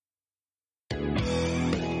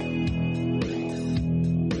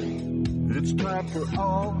time for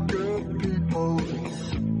all good people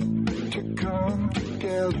to come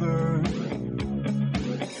together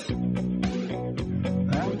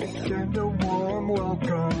and extend a warm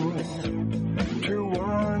welcome to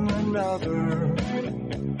one another.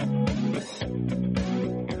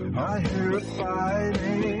 I hear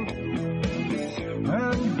fighting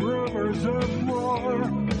and rumors of war.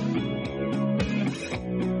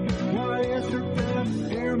 Why is it that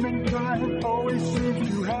humankind always seems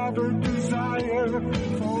to have a desire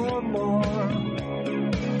for more?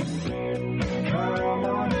 Come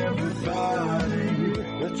on everybody,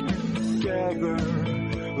 let's get together.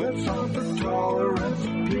 Let's offer tolerance,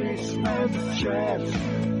 peace, and a chance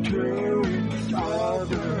to each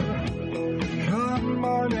other. Come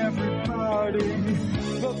on everybody,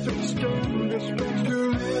 let's extend this space to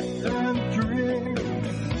live and dream.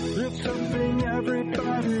 It's something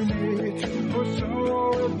everybody needs, or so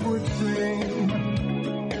it would seem.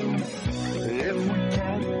 If we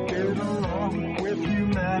can't get along with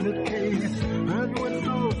humanity, and with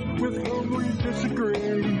those with whom we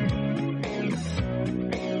disagree,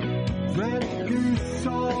 then peace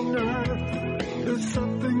on earth is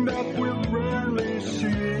something that we'll rarely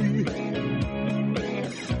see.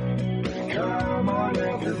 Come on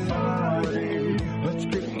everybody, let's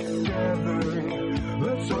get together.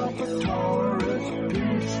 Let's offer tolerance,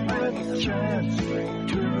 peace, and a chance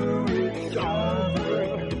to each other.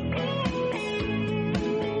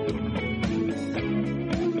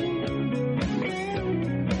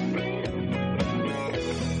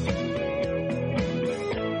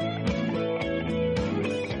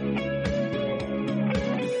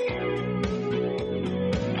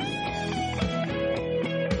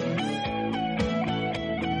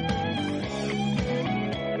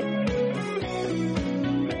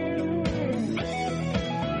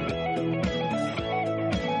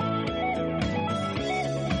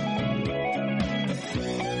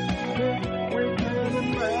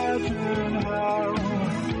 Imagine how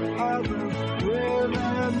others live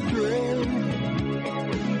and dream,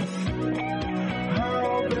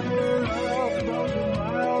 how they love those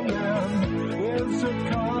around them is a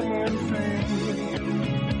common thing.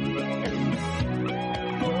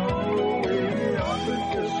 Oh, we often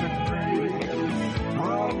disagree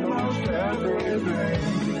almost everything.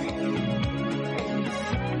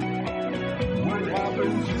 What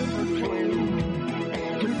happens in between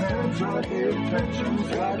depends on the intentions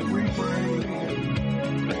that we bring.